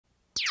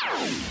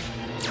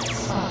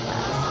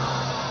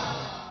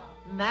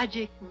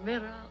Magic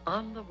mirror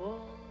on the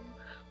wall,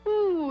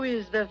 who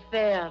is the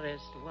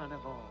fairest one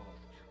of all?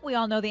 We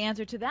all know the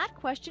answer to that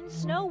question,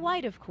 Snow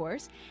White, of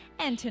course.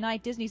 And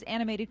tonight, Disney's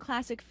animated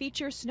classic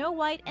feature, Snow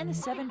White and the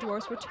Seven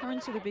Dwarfs,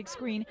 returns to the big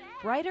screen,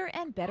 brighter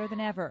and better than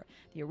ever.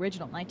 The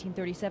original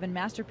 1937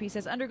 masterpiece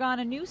has undergone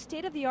a new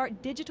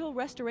state-of-the-art digital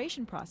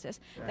restoration process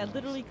that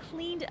literally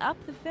cleaned up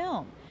the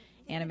film.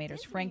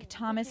 Animators Frank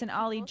Thomas and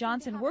Ollie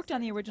Johnston worked on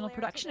the original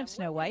production of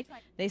Snow White.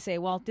 They say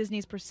Walt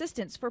Disney's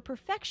persistence for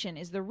perfection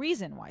is the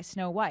reason why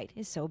Snow White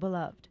is so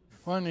beloved.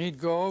 When he'd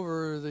go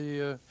over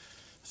the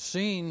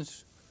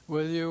scenes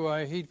with you,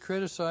 he'd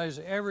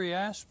criticize every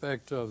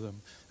aspect of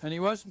them. And he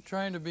wasn't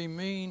trying to be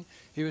mean.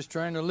 He was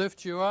trying to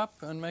lift you up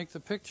and make the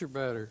picture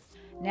better.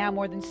 Now,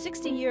 more than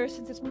 60 years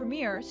since its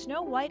premiere,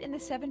 Snow White and the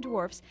Seven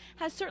Dwarfs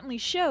has certainly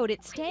showed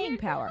its staying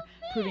power,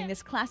 proving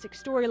this classic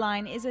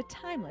storyline is a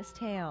timeless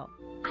tale.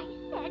 I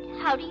said,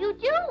 how do you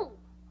do?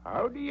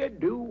 How do you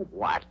do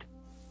what?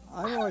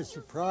 I'm always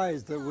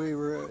surprised that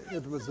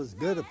it was as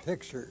good a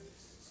picture,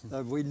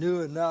 that we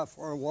knew enough,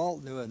 or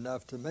Walt knew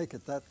enough, to make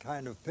it that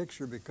kind of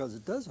picture, because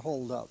it does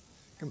hold up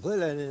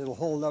completely, and it'll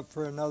hold up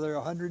for another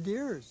 100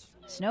 years.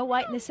 Snow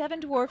White and the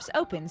Seven Dwarfs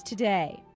opens today.